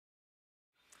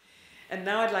And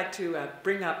now I'd like to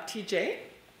bring up TJ.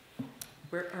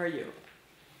 Where are you?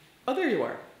 Oh, there you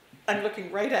are. I'm looking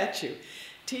right at you.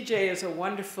 TJ is a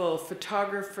wonderful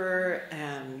photographer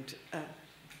and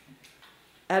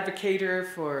advocator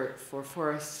for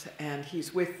forests, and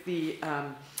he's with the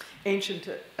Ancient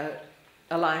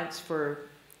Alliance for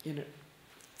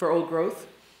Old Growth,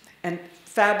 and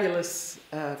fabulous.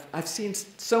 I've seen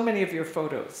so many of your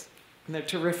photos, and they're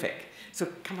terrific. So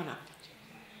come on up.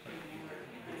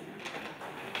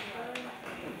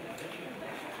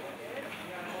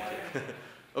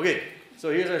 Okay,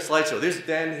 so here's our slideshow. There's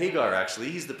Dan Hagar, actually.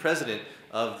 He's the president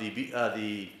of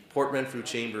the Port Renfrew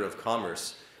Chamber of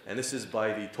Commerce, and this is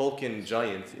by the Tolkien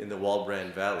giant in the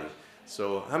Walbrand Valley.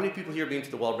 So how many people here have been to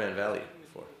the Walbrand Valley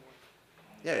before?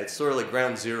 Yeah, it's sort of like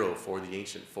ground zero for the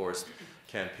ancient forest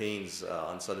campaigns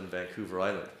on southern Vancouver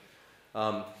Island.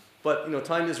 But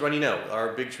time is running out.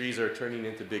 Our big trees are turning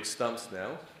into big stumps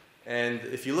now. And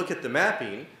if you look at the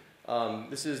mapping,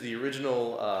 this is the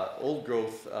original old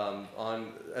growth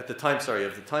at the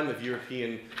time of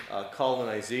European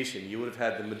colonization. You would have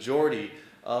had the majority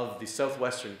of the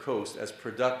southwestern coast as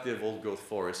productive old growth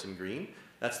forests in green.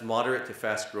 That's the moderate to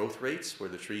fast growth rates where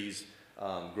the trees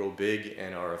grow big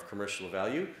and are of commercial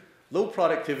value. Low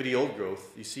productivity old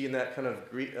growth, you see in that kind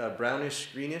of brownish,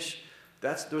 greenish,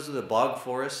 those are the bog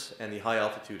forests and the high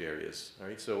altitude areas. All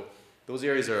right? So those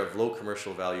areas are of low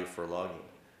commercial value for logging.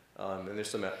 And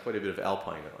there's quite a bit of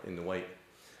alpine in the white.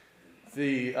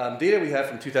 The data we have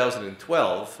from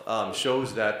 2012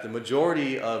 shows that the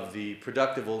majority of the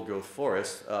productive old growth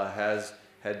forest has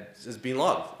been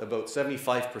logged, about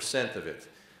 75% of it.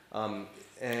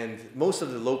 And most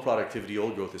of the low productivity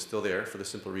old growth is still there for the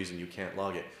simple reason you can't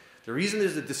log it. The reason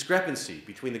there's a discrepancy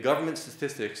between the government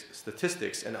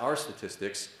statistics and our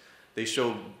statistics, they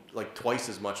show like twice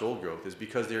as much old growth, is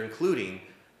because they're including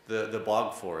the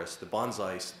bog forest, the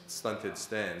bonsai stunted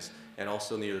stands, and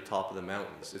also near the top of the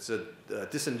mountains. It's a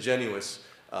disingenuous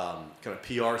kind of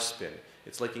PR spin.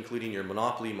 It's like including your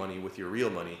monopoly money with your real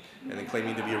money and then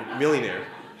claiming to be a millionaire.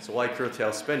 So why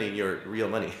curtail spending your real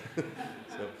money?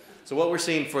 So what we're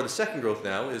seeing for the second growth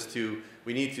now is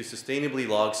we need to sustainably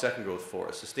log second growth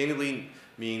forests. Sustainably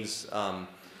means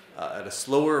at a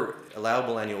slower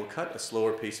allowable annual cut, a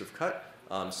slower pace of cut,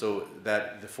 so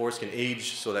that the forest can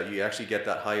age so that you actually get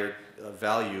that higher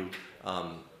value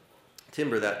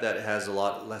timber that has a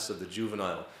lot less of the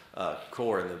juvenile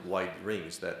core and the wide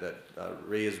rings that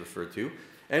Ray has referred to.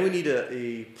 And we need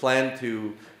a plan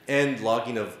to end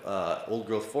logging of old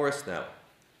growth forests now.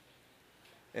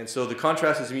 And so the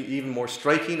contrast is even more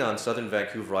striking on southern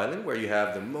Vancouver Island, where you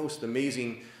have the most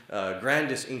amazing,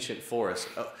 grandest ancient forests.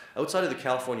 Outside of the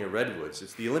California redwoods,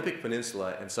 it's the Olympic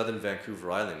Peninsula and southern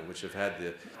Vancouver Island, which have had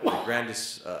the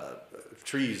grandest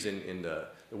trees in the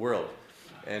world.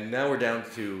 And now we're down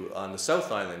to, on the South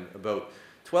Island, about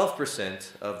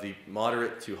 12% of the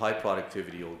moderate to high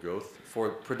productivity old growth. For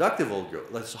productive old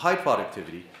growth, that's high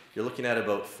productivity, you're looking at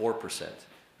about 4%.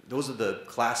 Those are the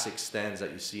classic stands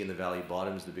that you see in the valley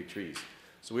bottoms, the big trees.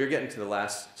 So we're getting to the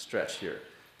last stretch here.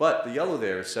 But the yellow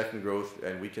there is second growth,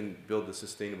 and we can build a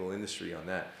sustainable industry on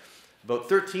that. About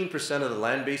 13% of the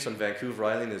land base on Vancouver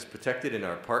Island is protected in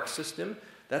our park system.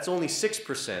 That's only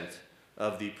 6%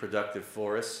 of the productive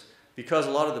forests, because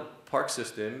a lot of the park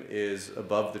system is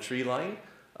above the tree line,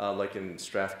 like in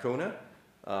Strathcona,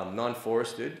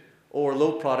 non-forested, or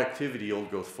low productivity old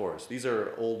growth forests. These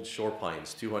are old shore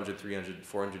pines, 200, 300,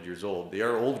 400 years old. They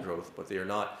are old growth, but they are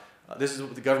not. This is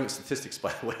what the government statistics,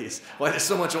 by the way, is why there's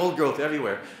so much old growth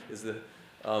everywhere. Is the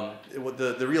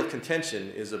real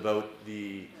contention is about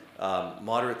the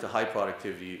moderate to high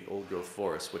productivity old growth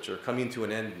forests, which are coming to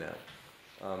an end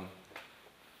now.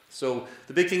 So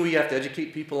the big thing we have to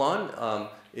educate people on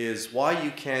is why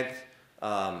you can't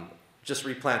just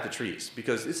replant the trees,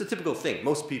 because it's a typical thing.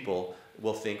 Most people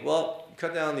will think, well,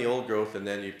 cut down the old growth and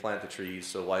then you plant the trees,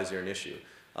 so why is there an issue?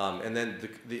 And then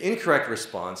the incorrect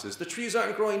response is, the trees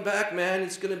aren't growing back, man,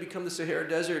 it's going to become the Sahara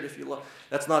Desert if you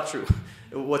That's not true.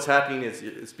 What's happening is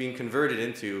it's being converted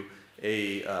into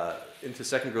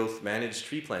second growth managed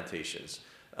tree plantations.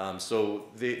 So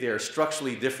they are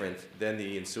structurally different than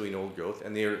the ensuing old growth,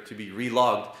 and they are to be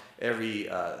relogged every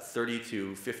 30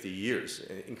 to 50 years,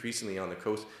 increasingly on the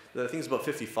coast. I think it's about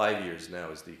 55 years now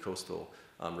is the coastal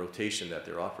rotation that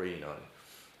they're operating on.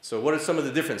 So what are some of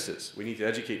the differences? We need to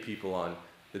educate people on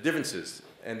the differences.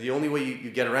 And the only way you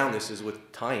get around this is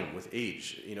with time, with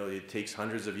age. It takes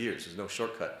hundreds of years. There's no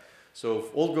shortcut. So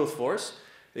old growth forests,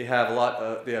 they have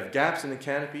they have gaps in the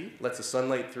canopy, lets the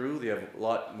sunlight through. They have a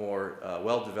lot more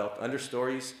well-developed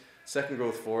understories. Second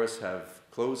growth forests have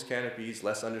closed canopies,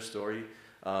 less understory.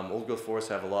 Old growth forests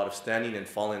have a lot of standing and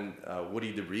fallen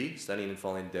woody debris, standing and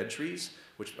fallen dead trees,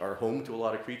 which are home to a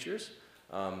lot of creatures.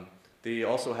 They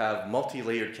also have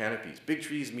multi-layered canopies. Big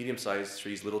trees, medium-sized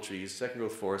trees, little trees. Second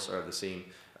growth forests are of the same,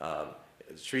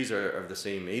 trees are of the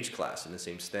same age class and the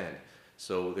same stand.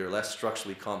 So they're less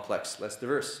structurally complex, less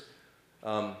diverse.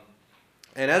 And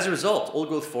as a result, old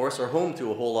growth forests are home to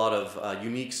a whole lot of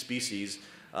unique species,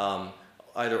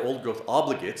 either old growth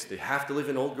obligates, they have to live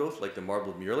in old growth, like the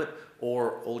marbled murrelet,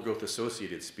 or old growth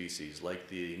associated species, like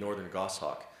the northern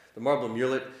goshawk. The marbled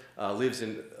murrelet lives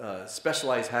in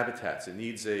specialized habitats. It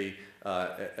needs a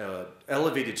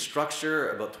elevated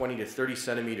structure, about 20 to 30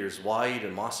 centimeters wide,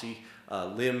 a mossy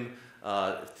limb,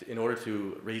 in order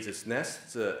to raise its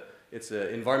nest. It's an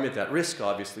environment at risk,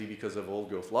 obviously, because of old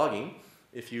growth logging.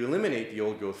 If you eliminate the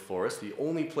old growth forest, the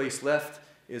only place left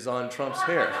is on Trump's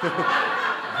hair.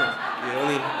 The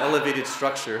only elevated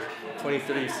structure, 20,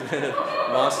 30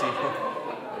 mossy,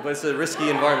 but it's a risky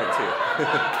environment too.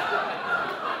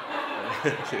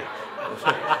 Okay.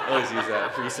 Always use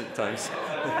that in recent times.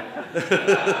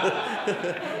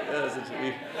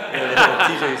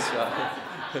 TJ's shot.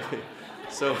 Okay.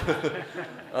 So,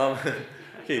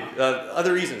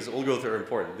 other reasons old growth are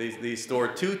important. They store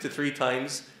 2 to 3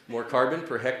 times more carbon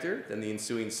per hectare than the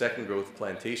ensuing second growth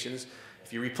plantations.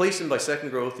 If you replace them by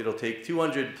second growth, it'll take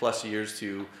 200 plus years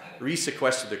to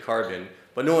resequester the carbon,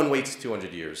 but no one waits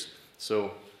 200 years.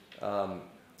 So,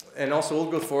 and also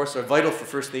old growth forests are vital for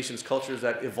First Nations cultures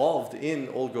that evolved in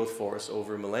old growth forests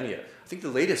over millennia. I think the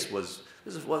latest was,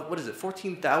 what is it,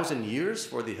 14,000 years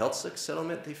for the Healthsick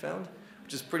settlement they found,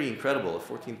 which is pretty incredible, a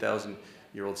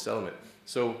 14,000-year-old settlement.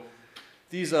 So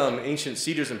these ancient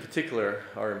cedars in particular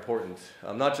are important,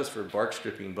 not just for bark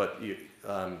stripping, but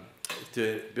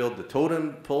to build the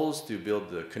totem poles, to build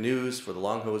the canoes for the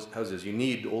long houses. You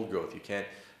need old growth. You can't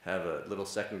have a little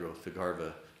second growth to carve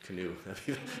a canoe,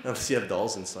 unless you have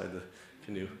dolls inside the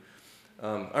canoe.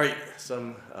 All right,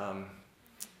 some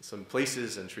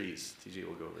places and trees. TJ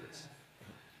will go over this.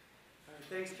 All right,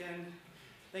 thanks, Ken.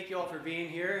 Thank you all for being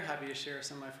here. Happy to share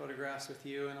some of my photographs with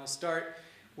you. And I'll start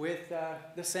with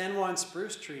the San Juan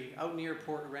spruce tree out near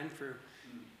Port Renfrew.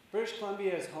 British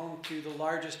Columbia is home to the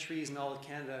largest trees in all of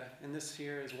Canada, and this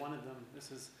here is one of them. This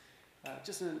is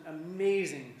just an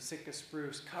amazing Sitka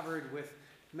spruce covered with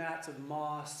mats of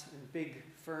moss and big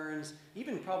ferns,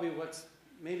 even probably what's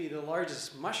maybe the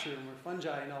largest mushroom or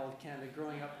fungi in all of Canada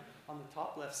growing up on the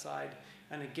top left side,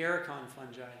 and agaricon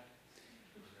fungi.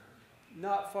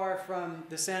 Not far from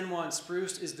the San Juan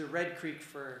spruce is the Red Creek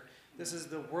fir. This is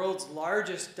the world's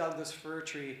largest Douglas fir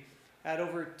tree at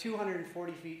over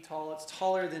 240 feet tall. It's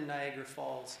taller than Niagara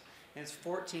Falls, and it's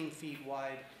 14 feet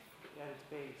wide at its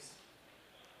base.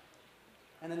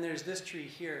 And then there's this tree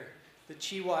here, the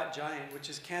Chihuahua giant, which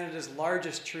is Canada's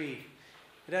largest tree.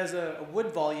 It has a wood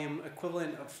volume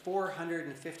equivalent of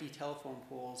 450 telephone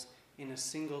poles in a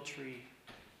single tree.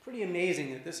 Pretty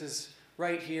amazing that this is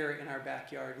right here in our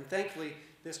backyard. And thankfully,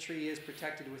 this tree is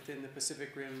protected within the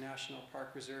Pacific Rim National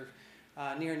Park Reserve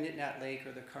near Nitnat Lake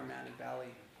or the Carmanah Valley.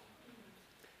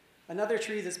 Another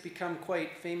tree that's become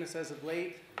quite famous as of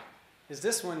late is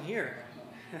this one here.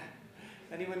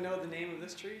 Anyone know the name of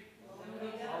this tree?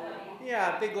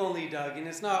 Yeah, Big Lonely Doug, and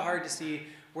it's not hard to see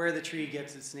where the tree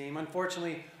gets its name.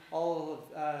 Unfortunately, all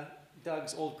of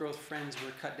Doug's old growth friends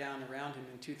were cut down around him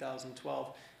in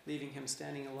 2012, leaving him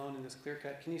standing alone in this clear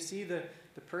cut. Can you see the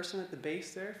person at the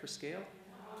base there for scale?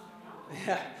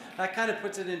 Yeah, that kind of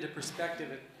puts it into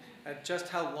perspective at just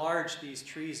how large these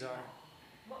trees are.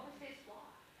 What was his law?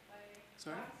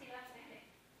 Sorry? Why was he left standing?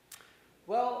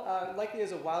 Well, likely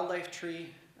as a wildlife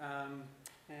tree,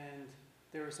 and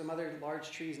there were some other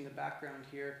large trees in the background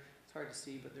here. It's hard to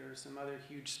see, but there are some other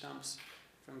huge stumps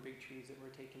from big trees that were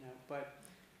taken out. But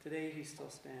today he still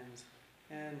stands.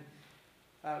 And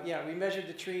yeah, we measured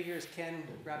the tree. Here's Ken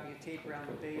wrapping a tape around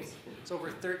the base. It's over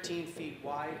 13 feet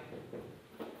wide.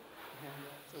 And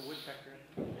it's a woodpecker.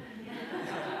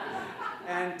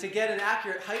 And to get an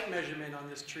accurate height measurement on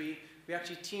this tree, we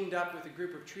actually teamed up with a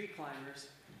group of tree climbers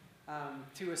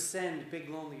to ascend Big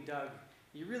Lonely Doug.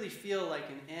 You really feel like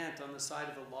an ant on the side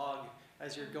of a log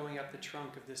as you're going up the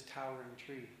trunk of this towering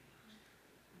tree.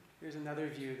 Here's another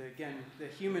view that, again, the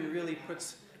human really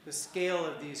puts the scale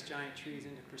of these giant trees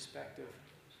into perspective.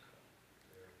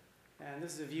 And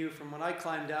this is a view from when I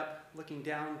climbed up, looking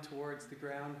down towards the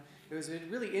ground. It was a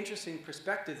really interesting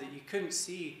perspective that you couldn't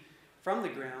see from the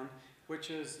ground,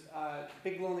 which is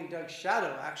Big Lonely Doug's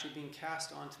shadow actually being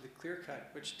cast onto the clear cut,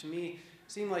 which to me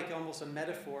seemed like almost a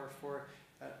metaphor for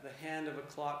the hand of a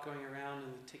clock going around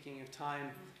and the ticking of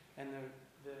time and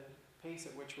the pace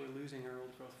at which we're losing our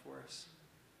old growth forests.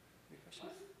 Any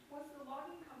questions? Was the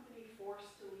logging company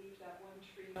forced to leave that one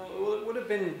tree? Well, it would have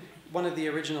been one of the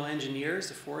original engineers,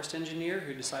 the forest engineer,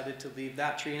 who decided to leave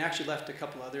that tree and actually left a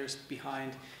couple others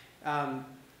behind. Hans?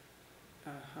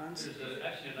 There's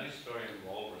actually a nice story in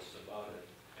Walrus about it,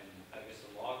 and I guess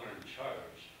the logger in charge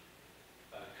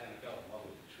kind of fell in love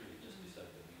with the tree and just decided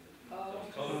to leave it. So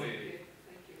it's totally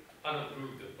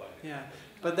unapproved of by the Yeah,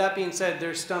 but that being said,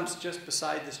 there's stumps just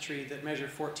beside this tree that measure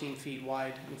 14 feet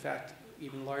wide. In fact,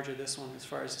 even larger this one as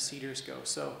far as the cedars go.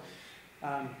 So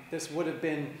this would have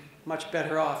been much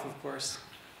better off, of course,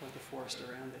 with the forest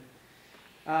around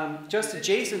it. Just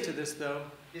adjacent to this, though.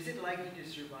 Is it likely to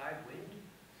survive wind?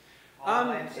 All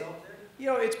by itself there? You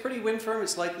know, it's pretty wind firm.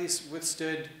 It's likely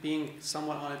withstood being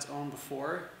somewhat on its own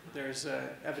before. There's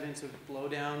evidence of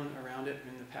blowdown around it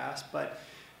in the past, but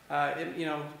you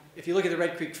know, if you look at the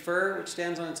Red Creek fir, which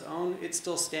stands on its own, it's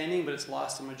still standing, but it's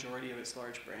lost a majority of its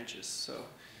large branches. So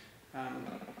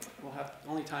we'll have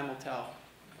only time will tell.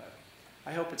 But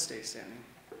I hope it stays standing.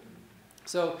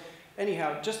 So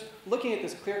anyhow, just looking at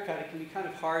this clear cut, it can be kind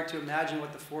of hard to imagine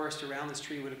what the forest around this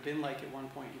tree would have been like at one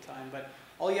point in time. But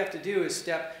all you have to do is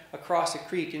step across a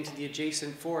creek into the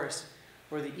adjacent forest,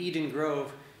 or the Eden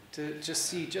Grove, to just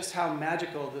see just how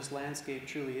magical this landscape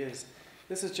truly is.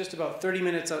 This is just about 30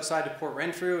 minutes outside of Port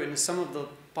Renfrew, and is some of the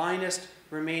finest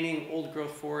remaining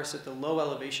old-growth forests at the low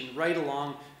elevation right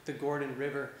along the Gordon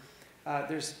River.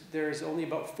 There's only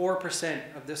about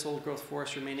 4% of this old-growth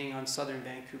forest remaining on southern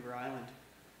Vancouver Island.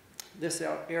 This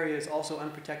area is also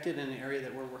unprotected and an area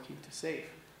that we're working to save.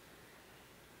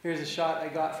 Here's a shot I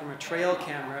got from a trail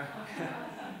camera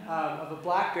of a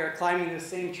black bear climbing this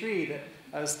same tree that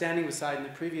I was standing beside in the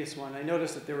previous one. I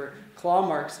noticed that there were claw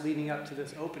marks leading up to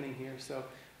this opening here, so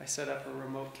I set up a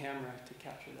remote camera to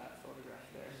capture that photograph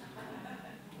there.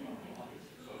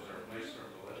 So is there a place for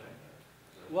the living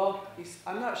there? Well,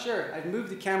 I'm not sure. I've moved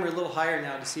the camera a little higher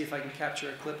now to see if I can capture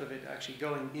a clip of it actually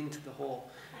going into the hole,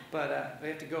 but I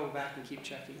have to go back and keep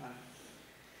checking on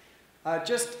it.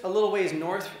 Just a little ways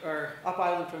north, or up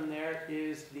island from there,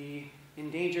 is the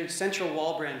endangered Central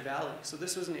Walbrand Valley. So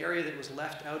this was an area that was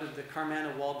left out of the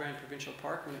Carmanah-Walbrand Provincial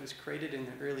Park when it was created in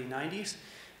the early 90s.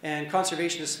 And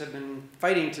conservationists have been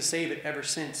fighting to save it ever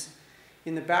since.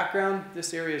 In the background,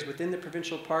 this area is within the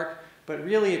provincial park, but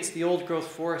really it's the old growth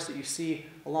forest that you see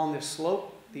along this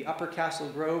slope, the Upper Castle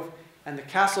Grove, and the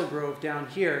Castle Grove down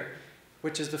here,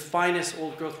 which is the finest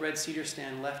old growth red cedar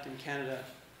stand left in Canada.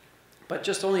 But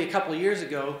just only a couple of years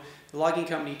ago, the logging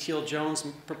company Teal Jones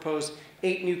proposed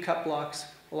 8 new cut blocks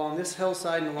along this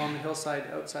hillside and along the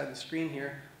hillside outside the screen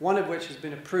here, one of which has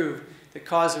been approved, that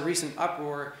caused a recent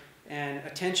uproar and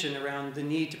attention around the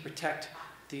need to protect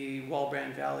the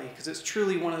Walbrand Valley, because it's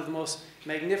truly one of the most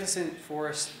magnificent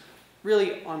forests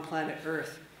really on planet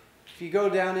Earth. If you go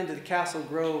down into the Castle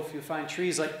Grove, you'll find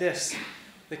trees like this,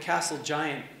 the Castle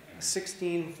Giant, a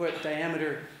 16-foot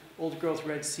diameter old growth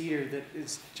red cedar that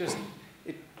is just,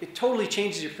 it totally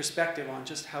changes your perspective on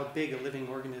just how big a living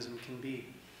organism can be.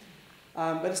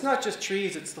 But it's not just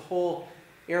trees, it's the whole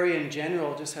area in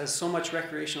general. It just has so much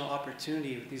recreational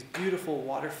opportunity with these beautiful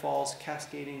waterfalls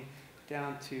cascading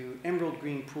down to emerald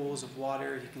green pools of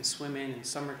water you can swim in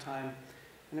summertime.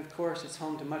 And of course, it's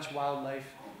home to much wildlife.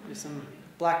 There's some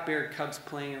black-bearded cubs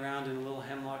playing around in a little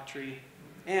hemlock tree.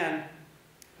 And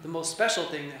the most special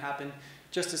thing that happened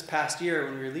just this past year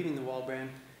when we were leaving the Walbrand,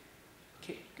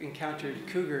 encountered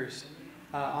cougars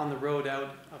on the road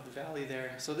out of the valley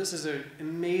there. So this is an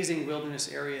amazing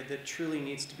wilderness area that truly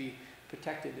needs to be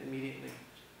protected immediately.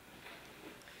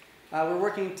 We're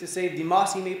working to save the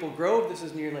Mossy Maple Grove. This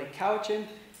is near Lake Cowichan.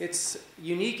 It's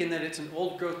unique in that it's an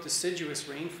old growth deciduous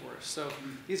rainforest. So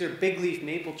these are big leaf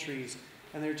maple trees,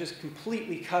 and they're just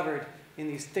completely covered in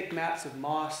these thick mats of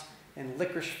moss and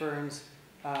licorice ferns.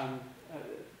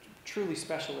 Truly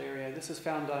special area. This is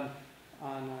found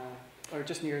or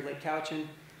just near Lake Cowichan.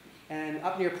 And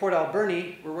up near Port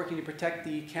Alberni, we're working to protect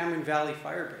the Cameron Valley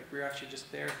Firebreak. We were actually just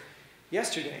there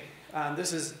yesterday.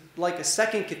 This is like a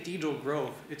second cathedral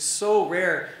grove. It's so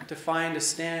rare to find a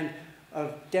stand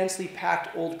of densely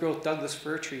packed old growth Douglas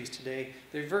fir trees today.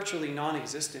 They're virtually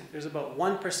non-existent. There's about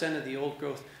 1% of the old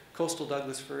growth coastal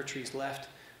Douglas fir trees left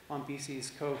on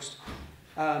BC's coast.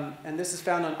 And this is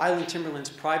found on Island Timberland's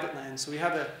private land. So we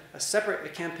have a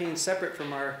campaign separate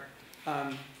from our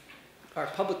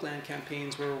public land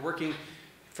campaigns, where we're working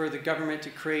for the government to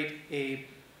create a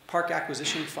park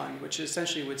acquisition fund, which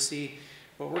essentially would see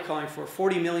what we're calling for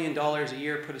 $40 million a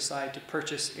year put aside to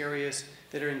purchase areas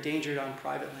that are endangered on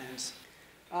private lands.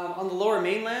 On the lower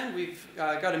mainland, we've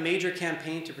got a major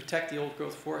campaign to protect the old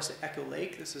growth forest at Echo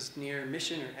Lake. This is near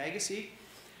Mission or Agassiz.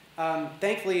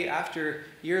 Thankfully, after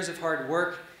years of hard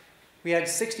work, We had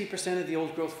 60% of the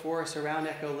old growth forest around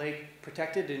Echo Lake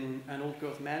protected in an old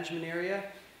growth management area.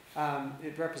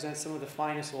 It represents some of the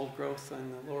finest old growth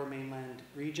in the lower mainland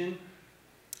region.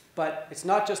 But it's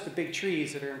not just the big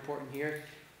trees that are important here,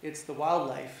 it's the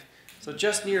wildlife. So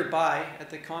just nearby, at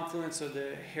the confluence of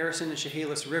the Harrison and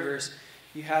Chehalis rivers,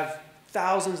 you have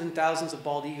thousands and thousands of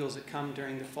bald eagles that come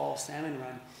during the fall salmon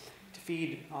run to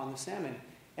feed on the salmon.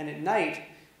 And at night,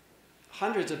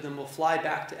 hundreds of them will fly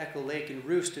back to Echo Lake and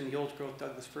roost in the old growth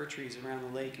Douglas fir trees around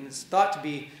the lake. And it's thought to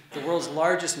be the world's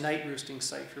largest night roosting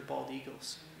site for bald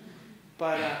eagles.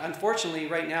 But unfortunately,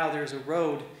 right now, there's a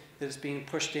road that is being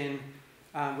pushed in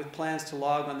with plans to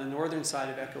log on the northern side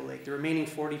of Echo Lake, the remaining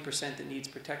 40% that needs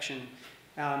protection.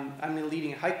 I'm going to be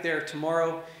leading a hike there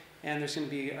tomorrow, and there's going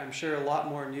to be, I'm sure, a lot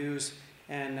more news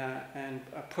and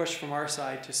a push from our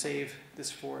side to save this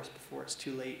forest before it's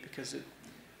too late, because it's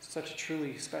such a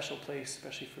truly special place,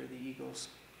 especially for the eagles.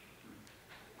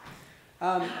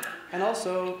 And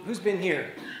also, who's been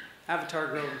here? Avatar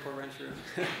Grove in Port Renfrew.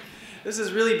 This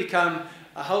has really become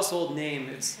a household name.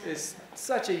 It's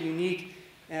such a unique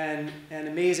and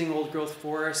amazing old growth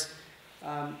forest.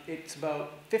 It's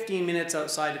about 15 minutes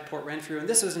outside of Port Renfrew, and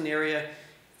this was an area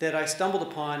that I stumbled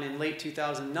upon in late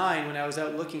 2009 when I was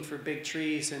out looking for big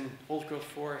trees and old growth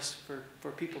forests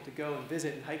for people to go and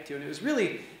visit and hike to. And it was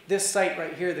really this site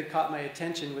right here that caught my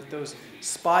attention, with those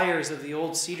spires of the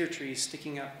old cedar trees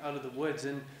sticking up out of the woods.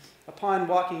 And upon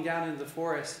walking down into the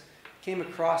forest, came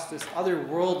across this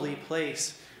otherworldly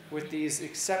place with these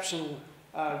exceptional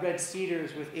red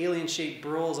cedars with alien-shaped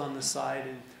burls on the side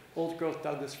and old growth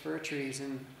Douglas fir trees.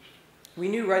 And we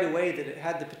knew right away that it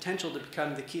had the potential to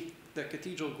become the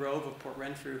Cathedral Grove of Port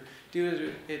Renfrew due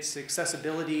to its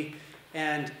accessibility.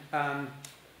 And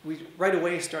we right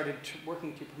away started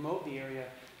working to promote the area.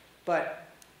 But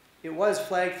it was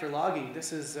flagged for logging.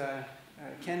 This is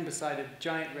Ken beside a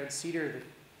giant red cedar,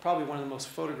 probably one of the most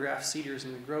photographed cedars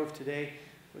in the grove today,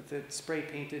 with it spray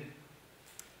painted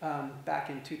back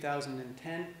in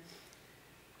 2010.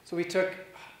 So we took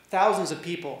thousands of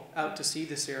people out to see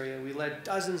this area. We led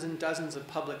dozens and dozens of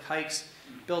public hikes,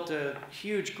 built a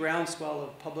huge groundswell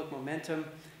of public momentum,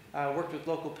 worked with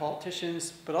local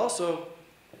politicians, but also,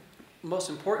 most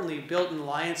importantly, built an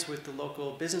alliance with the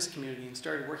local business community and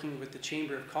started working with the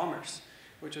Chamber of Commerce,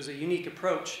 which was a unique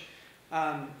approach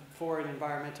for an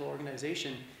environmental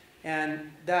organization.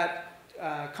 And that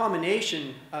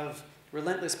combination of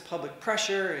relentless public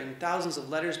pressure and thousands of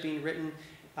letters being written,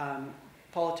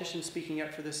 politicians speaking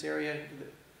up for this area,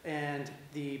 and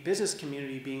the business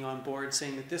community being on board,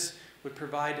 saying that this would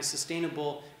provide a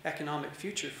sustainable economic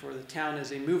future for the town as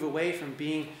they move away from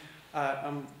being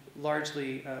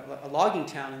largely a logging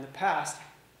town in the past.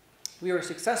 We were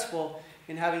successful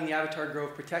in having the Avatar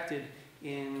Grove protected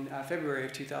in February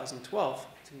of 2012.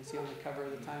 So you can see on the cover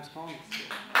of the Times column.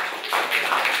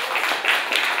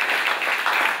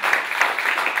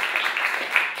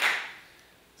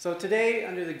 So today,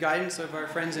 under the guidance of our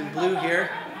friends in blue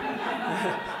here,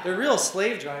 they're real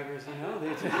slave drivers, you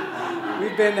know.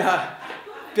 We've been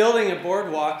building a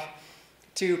boardwalk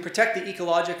to protect the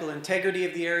ecological integrity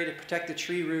of the area, to protect the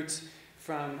tree roots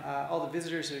from all the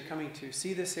visitors that are coming to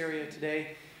see this area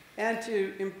today, and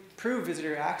to improve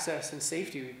visitor access and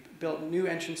safety. We built new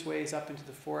entranceways up into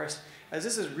the forest, as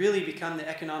this has really become the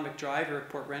economic driver of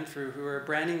Port Renfrew, who are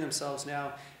branding themselves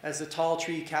now as the tall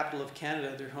tree capital of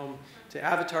Canada. They're home to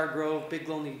Avatar Grove, Big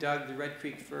Lonely Doug, the Red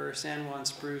Creek Fir, San Juan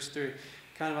Spruce. They're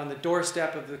kind of on the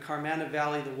doorstep of the Carmana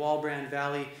Valley, the Walbrand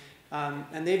Valley,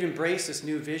 and they've embraced this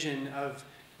new vision of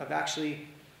actually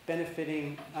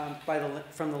benefiting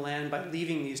from the land by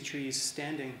leaving these trees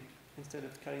standing instead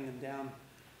of cutting them down.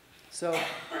 So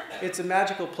it's a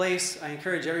magical place. I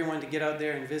encourage everyone to get out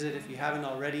there and visit if you haven't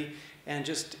already, and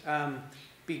just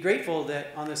be grateful that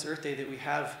on this Earth Day that we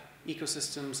have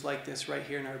ecosystems like this right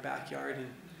here in our backyard, and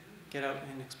get out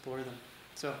and explore them.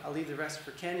 So I'll leave the rest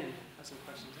for Ken and have some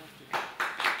questions after.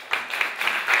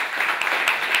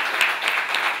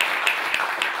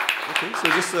 Okay,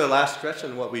 so just the last stretch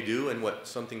on what we do and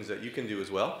some things that you can do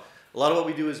as well. A lot of what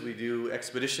we do is we do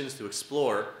expeditions to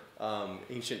explore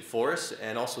ancient forests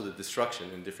and also the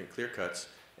destruction in different clear cuts.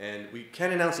 And we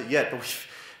can't announce it yet,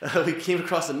 but we came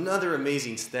across another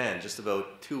amazing stand just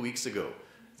about 2 weeks ago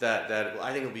that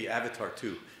I think will be Avatar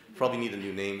 2. Probably need a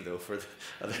new name though for the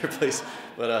other place,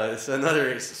 but it's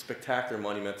another spectacular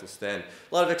monumental stand.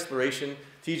 A lot of exploration.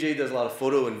 TJ does a lot of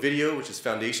photo and video, which is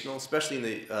foundational, especially in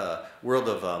the world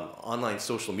of online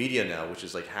social media now, which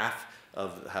is like half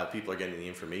of how people are getting the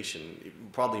information,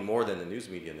 probably more than the news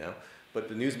media now. But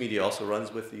the news media also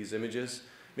runs with these images,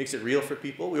 makes it real for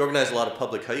people. We organize a lot of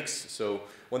public hikes. So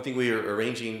one thing we are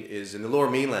arranging is in the Lower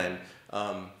Mainland,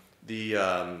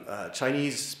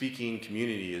 Chinese-speaking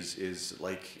community is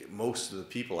like most of the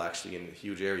people actually in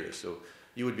huge areas. So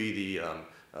you would be the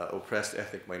oppressed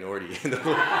ethnic minority in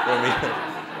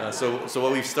the so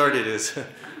what we've started is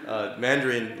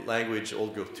Mandarin language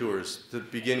old growth tours to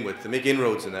begin with, to make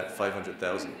inroads in that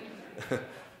 500,000.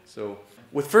 So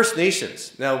with First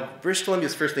Nations, now British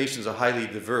Columbia's First Nations are highly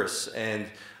diverse, and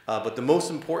but the most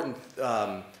important,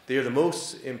 they are the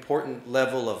most important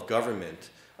level of government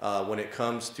when it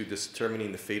comes to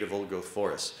determining the fate of old growth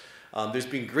forests. There's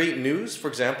been great news, for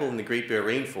example, in the Great Bear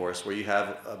Rainforest, where you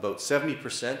have about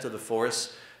 70% of the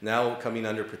forests now coming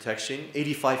under protection,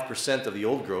 85% of the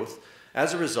old growth,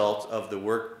 as a result of the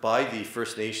work by the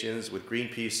First Nations with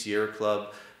Greenpeace, Sierra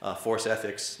Club, Forest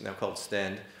Ethics, now called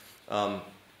STAND,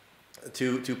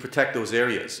 to protect those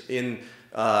areas. In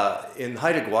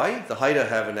Haida Gwaii, the Haida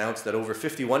have announced that over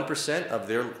 51% of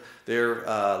their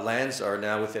lands are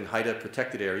now within Haida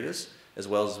protected areas, as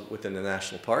well as within the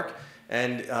national park.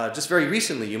 And just very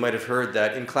recently, you might have heard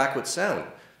that in Clayoquot Sound,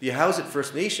 the Ahousaht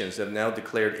First Nations have now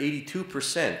declared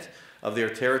 82% of their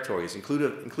territories,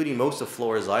 including most of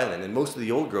Flores Island and most of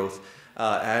the old growth,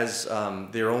 as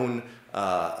their own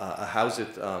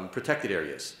Ahousaht protected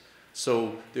areas.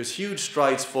 So there's huge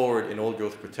strides forward in old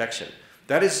growth protection.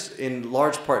 That is in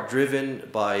large part driven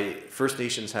by First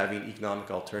Nations having economic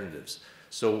alternatives.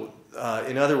 So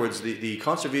in other words, the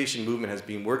conservation movement has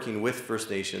been working with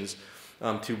First Nations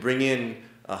to bring in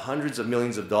hundreds of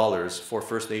millions of dollars for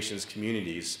First Nations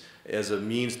communities as a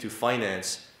means to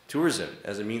finance tourism,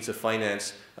 as a means to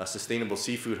finance sustainable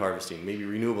seafood harvesting, maybe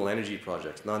renewable energy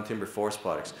projects, non-timber forest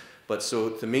products. But so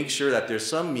to make sure that there's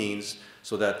some means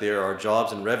so that there are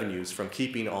jobs and revenues from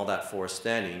keeping all that forest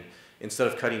standing instead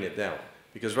of cutting it down.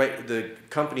 Because the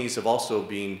companies have also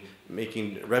been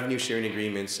making revenue sharing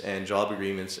agreements and job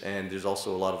agreements, and there's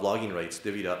also a lot of logging rights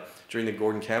divvied up during the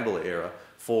Gordon Campbell era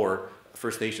for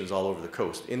First Nations all over the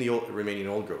coast in the remaining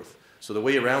old growth. So the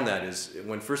way around that is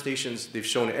when First Nations, they've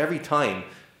shown every time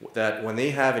that when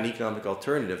they have an economic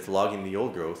alternative to logging the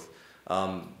old growth,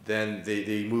 then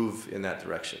they move in that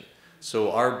direction.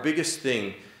 So our biggest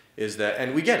thing is that,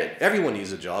 and we get it, everyone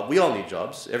needs a job, we all need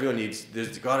jobs, everyone needs,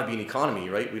 there's got to be an economy,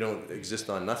 right? We don't exist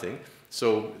on nothing.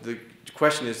 So the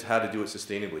question is how to do it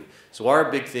sustainably. So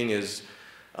our big thing is,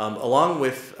 along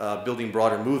with building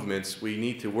broader movements, we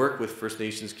need to work with First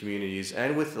Nations communities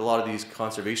and with a lot of these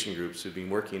conservation groups who've been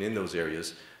working in those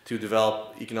areas to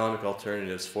develop economic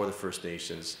alternatives for the First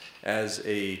Nations as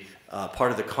a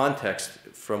part of the context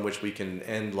from which we can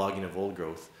end logging of old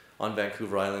growth on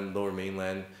Vancouver Island, Lower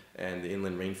Mainland, and the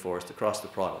inland rainforest across the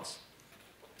province.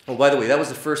 Oh, by the way, that was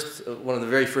the first, one of the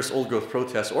very first old growth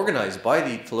protests organized by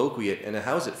the Taloquiet and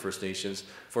Ahousaht First Nations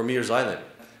for Mears Island.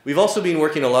 We've also been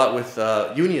working a lot with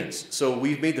unions. So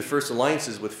we've made the first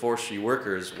alliances with forestry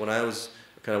workers when I was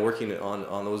kind of working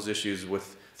on those issues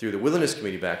through the Wilderness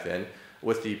Committee back then,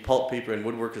 with the Pulp, Paper and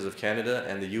Woodworkers of Canada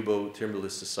and the Yubo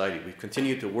Timberless Society. We've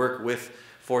continued to work with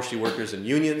forestry workers and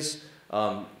unions.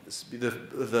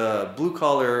 The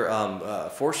blue-collar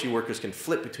forestry workers can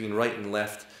flip between right and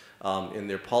left in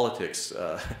their politics,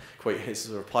 it's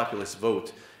a populist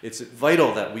vote. It's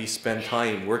vital that we spend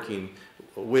time working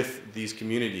with these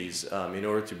communities in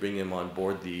order to bring them on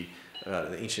board the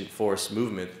ancient forest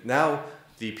movement. Now,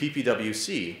 the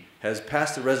PPWC has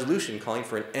passed a resolution calling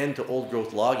for an end to old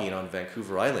growth logging on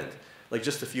Vancouver Island, like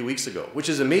just a few weeks ago, which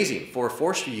is amazing for a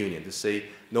forestry union to say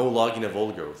no logging of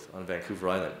old growth on Vancouver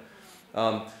Island.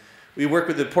 We work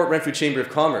with the Port Renfrew Chamber of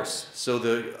Commerce, so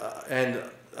then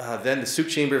the Sault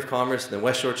Chamber of Commerce, and the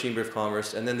West Shore Chamber of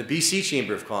Commerce, and then the BC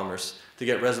Chamber of Commerce to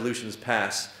get resolutions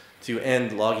passed to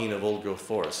end logging of old growth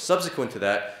forests. Subsequent to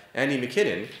that, Andy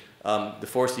McKinnon, the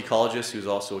forest ecologist who's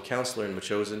also a councillor in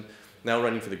Metchosin, now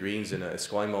running for the Greens in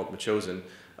Esquimalt, Metchosin,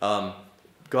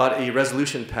 got a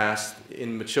resolution passed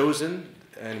in Metchosin,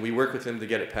 and we worked with him to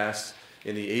get it passed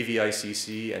in the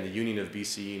AVICC and the Union of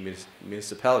BC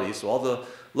Municipalities. So all the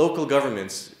local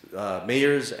governments,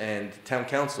 mayors and town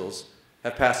councils,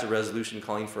 have passed a resolution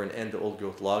calling for an end to old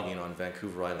growth logging on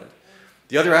Vancouver Island.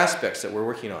 The other aspects that we're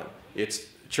working on, it's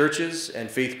churches and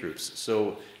faith groups.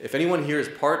 So if anyone here is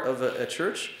part of a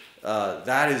church,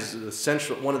 that is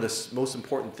one of the most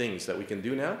important things that we can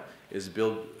do now is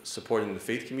build supporting the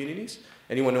faith communities.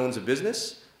 Anyone owns a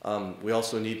business, we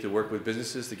also need to work with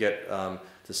businesses to get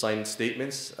to sign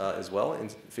statements as well in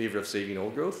favor of saving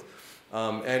old growth.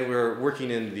 And we're working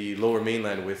in the Lower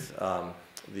Mainland with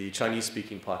the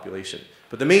Chinese-speaking population.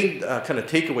 But the main kind of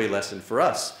takeaway lesson for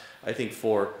us, I think,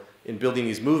 in building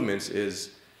these movements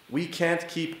is we can't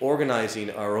keep organizing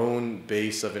our own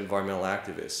base of environmental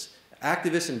activists.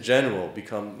 Activists in general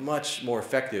become much more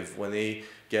effective when they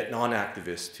get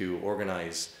non-activists to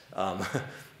organize,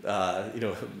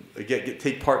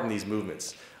 take part in these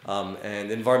movements.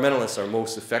 And environmentalists are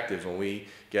most effective when we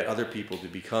get other people to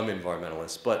become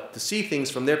environmentalists, but to see things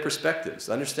from their perspectives,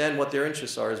 understand what their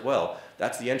interests are as well.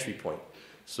 That's the entry point.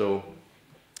 So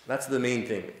that's the main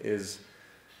thing.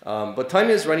 But time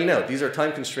is running out. These are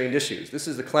time-constrained issues. This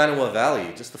is the Klanawa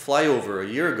Valley, just a flyover a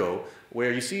year ago,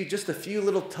 where you see just a few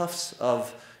little tufts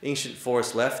of ancient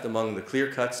forest left among the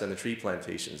clear cuts and the tree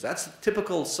plantations. That's a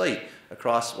typical site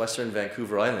across western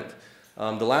Vancouver Island.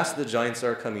 The last of the giants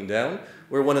are coming down.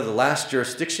 We're one of the last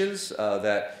jurisdictions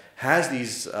that has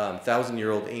these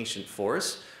 1,000-year-old ancient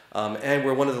forests, and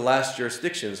we're one of the last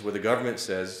jurisdictions where the government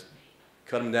says,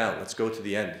 cut them down, let's go to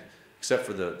the end. Except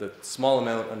for the small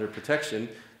amount under protection,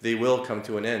 they will come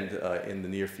to an end in the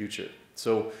near future.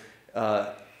 So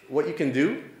what you can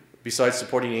do, besides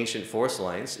supporting Ancient Forest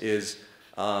Alliance, is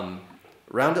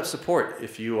round up support.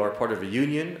 If you are part of a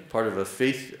union, part of a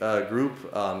faith group,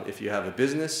 if you have a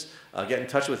business, get in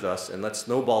touch with us and let's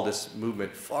snowball this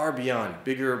movement far beyond,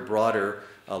 bigger, broader,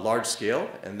 large scale,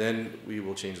 and then we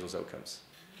will change those outcomes.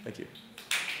 Thank you.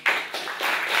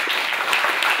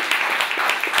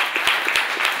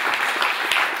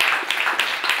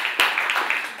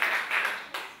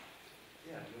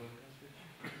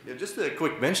 Yeah, just a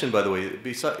quick mention, by the way,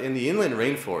 in the inland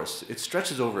rainforest, it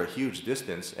stretches over a huge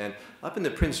distance, and up in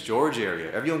the Prince George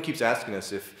area, everyone keeps asking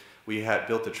us if we had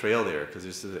built a trail there, because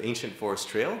there's the Ancient Forest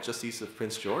Trail just east of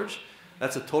Prince George.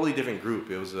 That's a totally different group.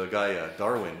 It was a guy,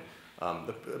 Darwin,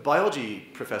 the ecology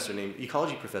professor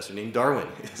named Darwin.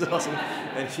 It's awesome.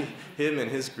 And him and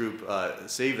his group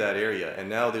saved that area, and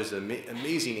now there's an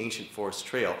amazing Ancient Forest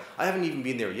Trail. I haven't even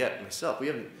been there yet myself. We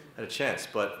haven't had a chance,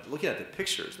 but looking at the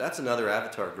pictures, that's another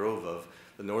avatar grove of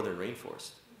the northern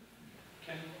rainforest.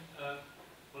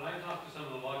 When I talk to some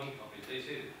of the logging companies, they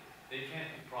say that they can't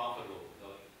be profitable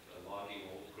without logging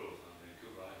old growth on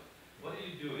Vancouver Island. What are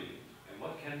you doing, and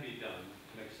what can be done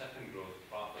to make second growth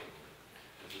profitable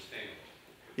and sustainable?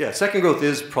 Yeah, second growth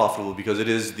is profitable because it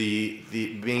is the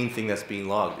main thing that's being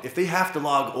logged. If they have to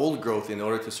log old growth in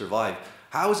order to survive,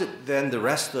 how is it then the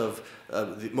rest of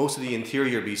most of the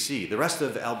interior BC, the rest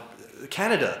of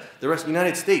Canada, the rest of the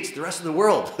United States, the rest of the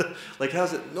world? Like,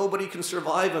 how's it? Nobody can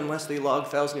survive unless they log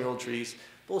 1,000-year-old trees.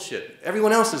 Bullshit.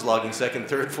 Everyone else is logging second,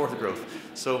 third, fourth growth.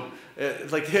 So,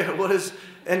 what is?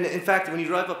 And in fact, when you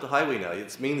drive up the highway now,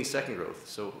 it's mainly second growth.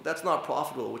 So that's not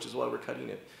profitable, which is why we're cutting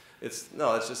it.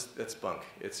 That's bunk.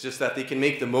 It's just that they can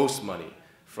make the most money.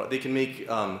 They can make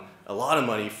a lot of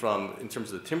money in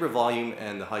terms of the timber volume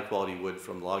and the high quality wood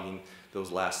from logging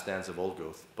those last stands of old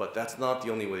growth. But that's not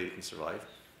the only way you can survive.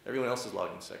 Everyone else is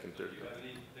logging second, third. Do you have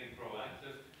anything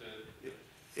proactive to?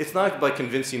 It's not by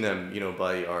convincing them,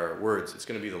 by our words. It's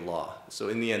going to be the law. So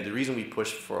in the end, the reason we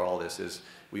push for all this is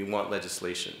we want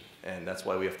legislation, and that's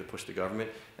why we have to push the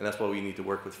government, and that's why we need to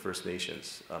work with First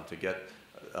Nations to get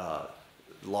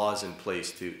laws in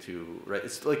place right.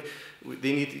 It's like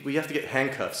we have to get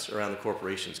handcuffs around the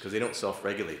corporations because they don't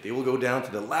self-regulate. They will go down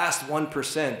to the last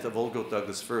 1% of old growth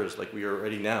Douglas firs, like we are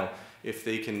already now, if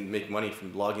they can make money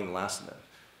from logging the last of them.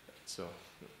 So.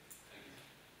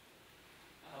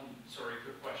 Sorry,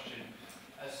 quick question.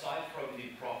 Aside from the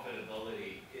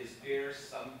profitability, is there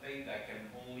something that can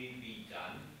only be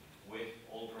done with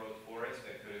old growth forest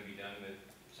that couldn't be done with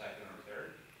second or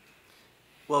third?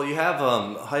 Well, you have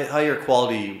higher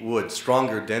quality wood,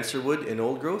 stronger, denser wood in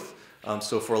old growth.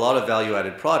 So for a lot of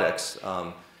value-added products,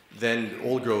 then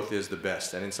old growth is the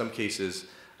best. And in some cases,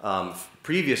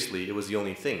 previously it was the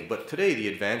only thing. But today, the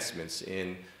advancements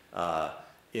in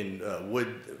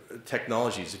wood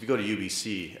technologies, if you go to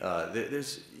UBC,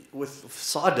 there's with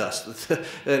sawdust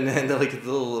and like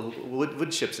little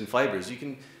wood chips and fibers, you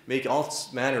can make all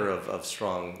manner of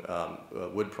strong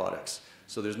wood products.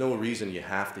 So there's no reason you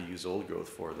have to use old growth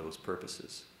for those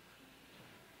purposes.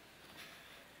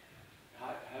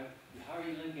 How are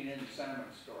you linking in salmon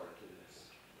store to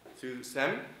this? To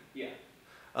salmon? Yeah.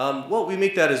 Well, we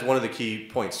make that as one of the key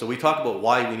points. So we talk about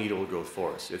why we need old growth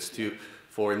forests. It's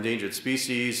for endangered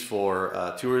species,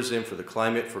 for tourism, for the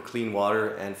climate, for clean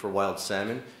water, and for wild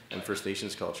salmon and First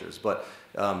Nations cultures. But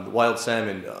wild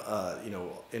salmon,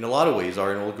 in a lot of ways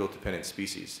are an old growth dependent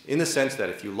species, in the sense that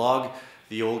if you log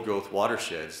the old growth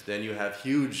watersheds, then you have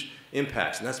huge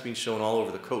impacts, and that's been shown all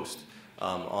over the coast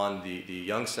on the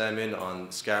young salmon,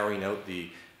 on scouring out the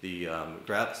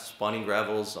spawning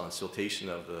gravels, on siltation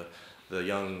of the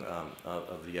young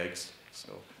of the eggs.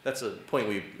 So that's a point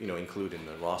we include in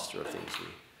the roster of things. I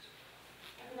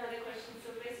have another question.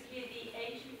 So basically, the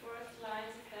Ancient Forest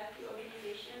Alliance, is that the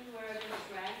organization where the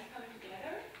brands come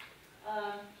together?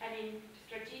 I mean,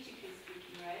 strategically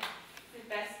speaking, right? Is it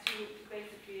best to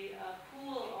basically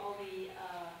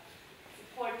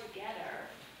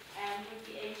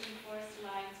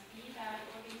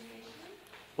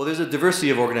Well, there's a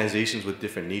diversity of organizations with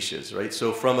different niches, right?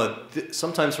 So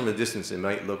sometimes from a distance, it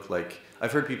might look like,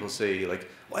 I've heard people say, like,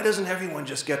 why doesn't everyone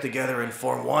just get together and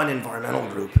form one environmental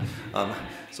group?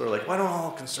 Sort of like, why don't all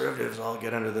conservatives all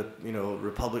get under the,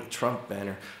 Republic Trump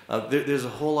banner? There's a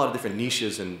whole lot of different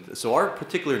niches, and so our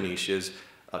particular niche is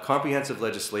comprehensive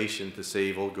legislation to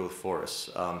save old growth forests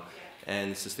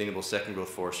and sustainable second growth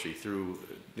forestry through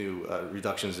new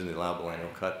reductions in the allowable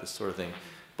annual cut, this sort of thing.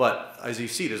 But as you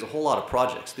see, there's a whole lot of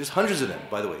projects. There's hundreds of them,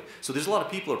 by the way. So there's a lot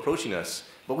of people approaching us,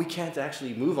 but we can't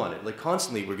actually move on it. Like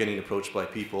constantly we're getting approached by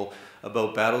people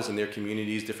about battles in their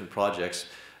communities, different projects.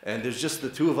 And there's just the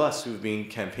two of us who've been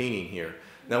campaigning here.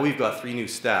 Now we've got 3 new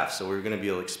staff, so we're going to be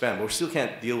able to expand. But we still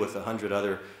can't deal with 100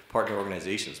 other partner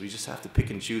organizations. We just have to pick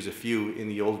and choose a few in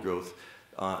the old growth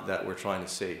that we're trying to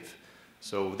save.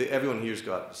 So everyone here's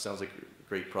got, sounds like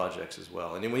great projects as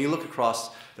well. And then when you look across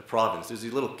the province, there's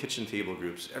these little kitchen table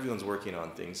groups. Everyone's working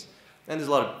on things. And there's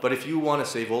a lot of, but if you want to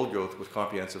save old growth with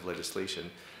comprehensive legislation,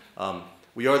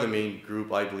 we are the main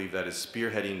group, I believe, that is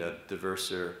spearheading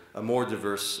a more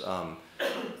diverse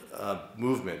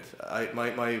movement.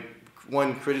 My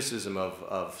one criticism of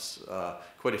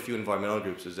quite a few environmental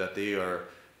groups is that they are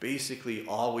basically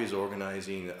always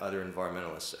organizing other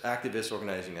environmentalists, activists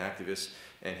organizing activists,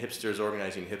 and hipsters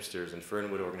organizing hipsters, and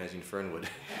Fernwood organizing Fernwood.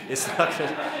 It's not going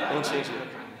to, won't change it.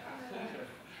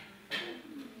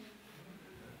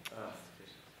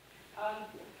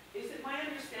 Is it my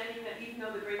understanding that even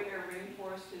though the Great Bear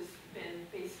Rainforest has been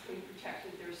basically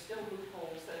protected, there's still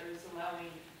loopholes that is allowing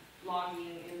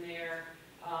logging in there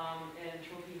and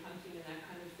trophy hunting and that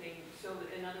kind of thing? So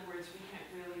that, in other words, we can't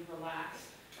really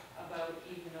relax about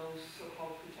even those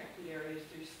so-called protected areas.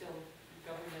 There's still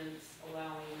governments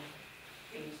allowing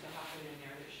things to happen in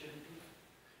there that shouldn't be.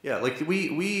 Yeah, like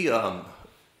we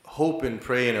hope and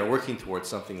pray and are working towards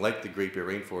something like the Great Bear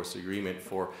Rainforest Agreement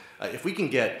for, if we can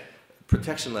get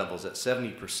protection levels at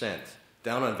 70%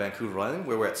 down on Vancouver Island,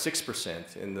 where we're at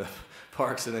 6% in the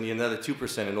parks, and then another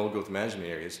 2% in old growth management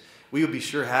areas, we would be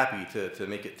sure happy to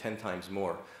make it 10 times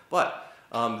more. But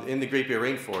in the Great Bear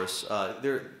Rainforest,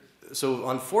 so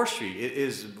on forestry, it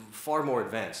is far more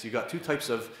advanced. You've got 2 types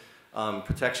of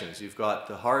protections. You've got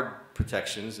the hard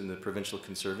protections in the provincial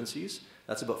conservancies.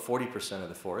 That's about 40% of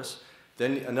the forest.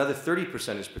 Then another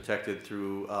 30% is protected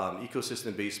through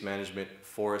ecosystem-based management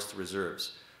forest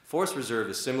reserves. Forest reserve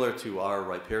is similar to our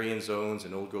riparian zones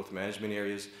and old growth management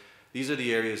areas. These are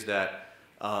the areas that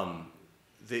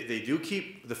they do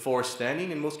keep the forest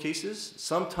standing in most cases.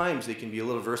 Sometimes they can be a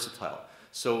little versatile.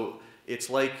 So it's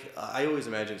like, I always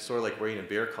imagine it's sort of like wearing a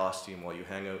bear costume while you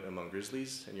hang out among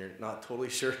grizzlies and you're not totally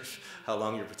sure how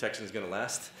long your protection is going to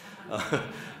last.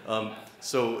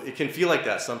 So it can feel like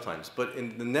that sometimes, but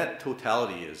in the net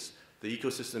totality is the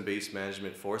ecosystem-based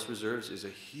management forest reserves is a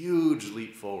huge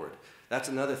leap forward. That's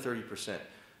another 30%.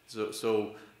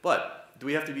 But do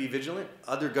we have to be vigilant?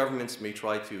 Other governments may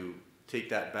try to take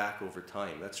that back over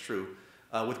time. That's true.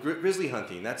 With grizzly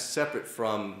hunting, that's separate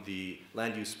from the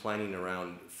land use planning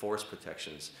around forest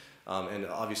protections. And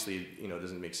obviously, it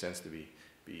doesn't make sense to be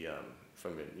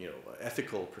from an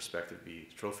ethical perspective, be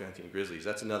trophy hunting grizzlies.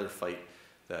 That's another fight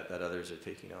that others are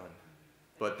taking on.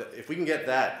 But if we can get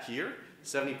that here,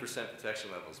 70%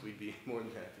 protection levels, we'd be more than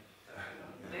happy.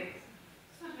 Thanks.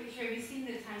 Just want to make sure, have you seen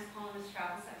the Times Columnist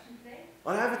travel section today?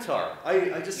 On Avatar,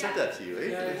 I just sent that to you. Eh?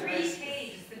 Yeah. 3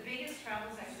 pages, the biggest travel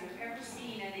section I've ever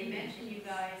seen, and they mention you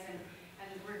guys and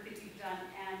the work that you've done,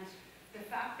 and the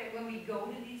fact that when we go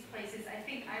to these places, I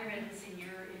think I read this in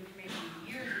your information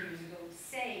years ago,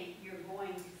 say you're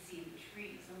going to see the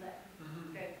trees, so that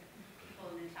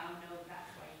people in the town know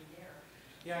that's why you're there.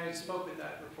 Yeah, I spoke with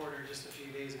that reporter just a few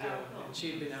days ago, and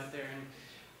she'd been out there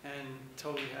and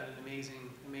totally had an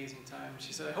amazing time.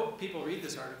 She said, I hope people read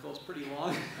this article, it's pretty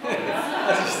long.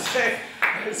 I just say,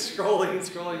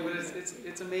 scrolling, but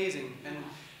it's amazing.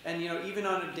 And even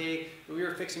on a day, we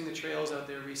were fixing the trails out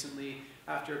there recently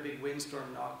after a big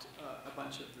windstorm knocked a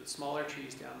bunch of the smaller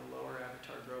trees down the lower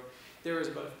Avatar Grove. There was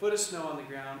about a foot of snow on the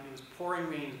ground, it was pouring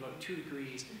rain, it was about 2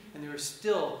 degrees, and there were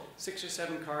still 6 or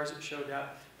 7 cars that showed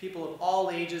up. People of all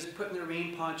ages putting their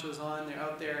rain ponchos on, they're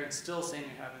out there and still saying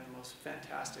they're having the most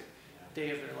fantastic day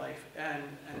of their life. And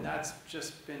that's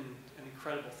just been an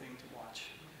incredible thing to watch.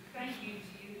 Thank you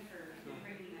to you for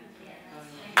bringing that together.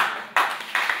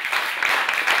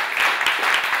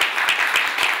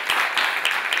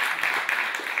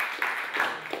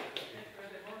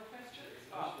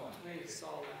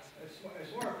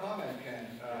 It's more a comment, Ken.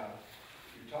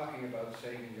 You're talking about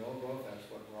saving the old growth, that's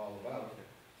what we're all about.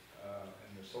 And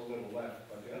there's so little left.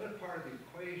 But the other part of the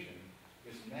equation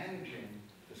is managing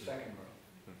the second growth.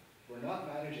 We're not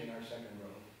managing our second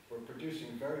growth. we're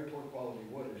producing very poor quality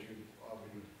wood, as you've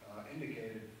already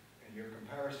indicated in your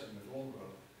comparison with old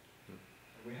growth.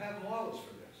 And we have models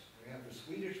for this. We have the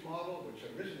Swedish model, which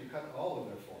originally cut all of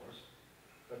their forests,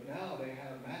 but now they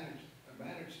have a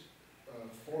managed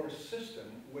forest system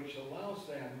which allows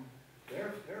them,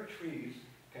 their trees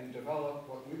can develop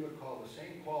what we would call the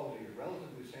same quality, or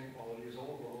relatively same quality as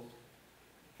old growth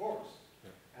forests.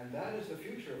 And that is the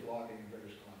future of logging in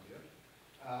British Columbia.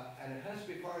 And it has to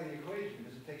be part of the equation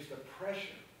because it takes the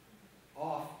pressure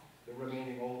off the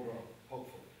remaining old growth,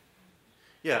 hopefully.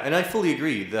 Yeah, and I fully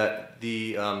agree that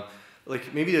the,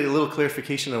 like maybe a little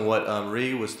clarification on what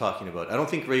Ray was talking about. I don't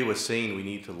think Ray was saying we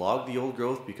need to log the old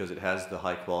growth because it has the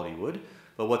high quality wood.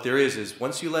 But what there is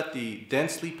once you let the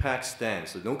densely packed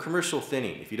stands, so no commercial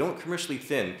thinning. If you don't commercially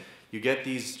thin, you get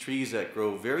these trees that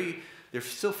grow they're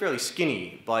still fairly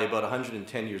skinny by about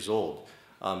 110 years old.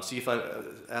 See if I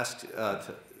asked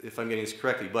if I'm getting this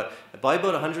correctly, but by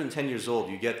about 110 years old,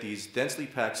 you get these densely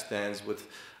packed stands with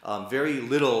very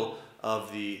little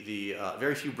of the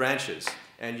very few branches,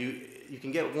 and you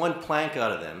can get one plank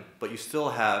out of them, but you still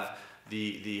have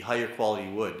the higher quality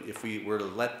wood. If we were to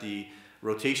let the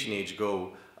rotation age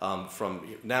go from,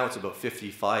 now it's about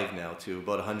 55 now, to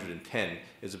about 110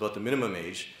 is about the minimum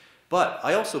age. But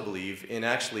I also believe in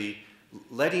actually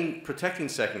protecting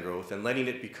second growth and letting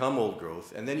it become old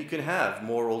growth, and then you can have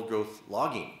more old growth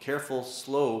logging, careful,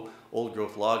 slow old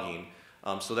growth logging,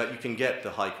 so that you can get the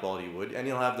high quality wood and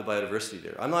you'll have the biodiversity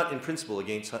there. I'm not in principle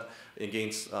against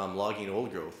logging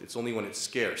old growth. It's only when it's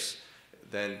scarce,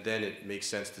 then it makes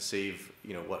sense to save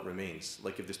what remains.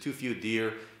 Like if there's too few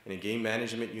deer in a game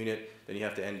management unit, then you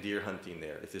have to end deer hunting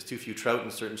there. If there's too few trout in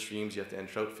certain streams, you have to end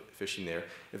trout fishing there.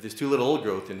 If there's too little old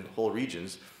growth in whole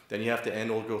regions, then you have to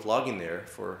end old growth logging there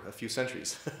for a few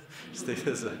centuries. I could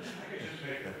just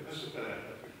make, this has been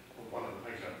one of the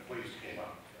things that pleased came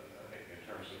up in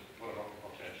terms of what about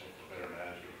the potential for better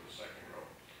management of the second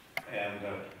growth. And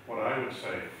what I would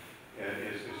say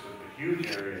is that the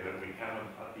huge area that we haven't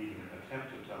even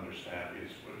attempted to understand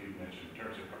is what you mentioned in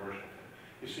terms of commercial.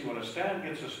 You see, when a stand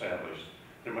gets established,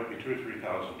 there might be 2,000 or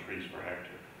 3,000 trees per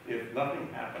hectare. If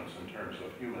nothing happens in terms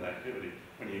of human activity,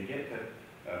 when you get to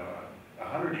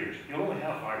 100 years, you'll only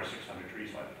have 500 or 600 trees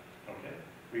left, okay?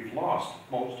 We've lost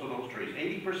most of those trees,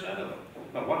 80% of them.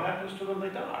 Now what happens to them? They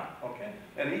die, okay?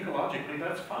 And ecologically,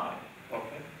 that's fine,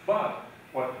 okay? But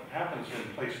what happens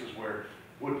in places where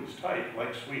wood is tight,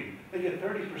 like Sweden, they get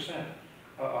 30%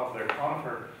 of their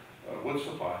conifer wood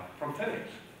supply from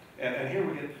thinnings. And here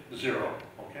we get zero,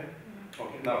 okay?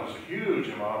 Okay, now there's a huge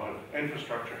amount of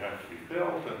infrastructure has to be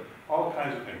built and all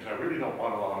kinds of things. I really don't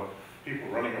want a lot of people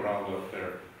running around up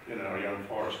there in our young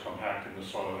forest, compacting the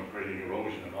soil and creating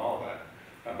erosion and all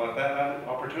that. But that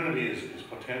opportunity is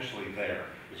potentially there,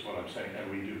 is what I'm saying,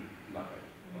 and we do nothing,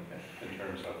 okay, in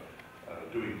terms of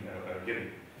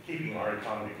keeping our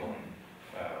economy going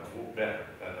better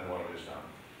than what it is now.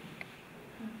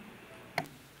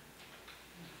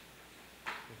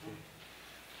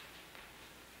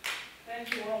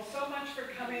 Thank you all so much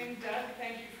for coming. Doug,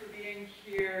 thank you for being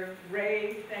here.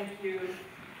 Ray, thank you.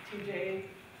 TJ.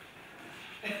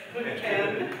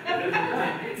 Ken.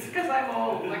 It's because I'm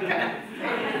old. And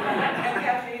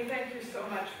Kathleen, thank you so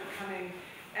much for coming.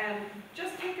 And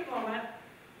just take a moment,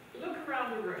 look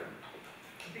around the room.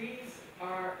 These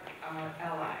are our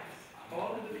allies.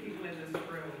 All of the people in this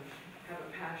room have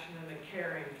a passion and a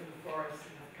caring for the forest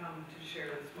and have come to share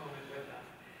this moment with us.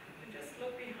 And just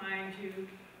look behind you,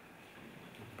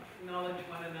 acknowledge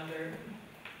one another.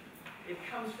 It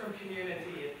comes from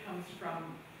community. It comes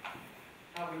from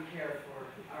how we care for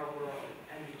our world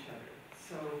and each other.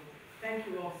 So thank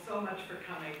you all so much for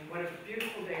coming. What a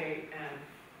beautiful day, and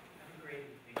have a great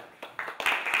evening.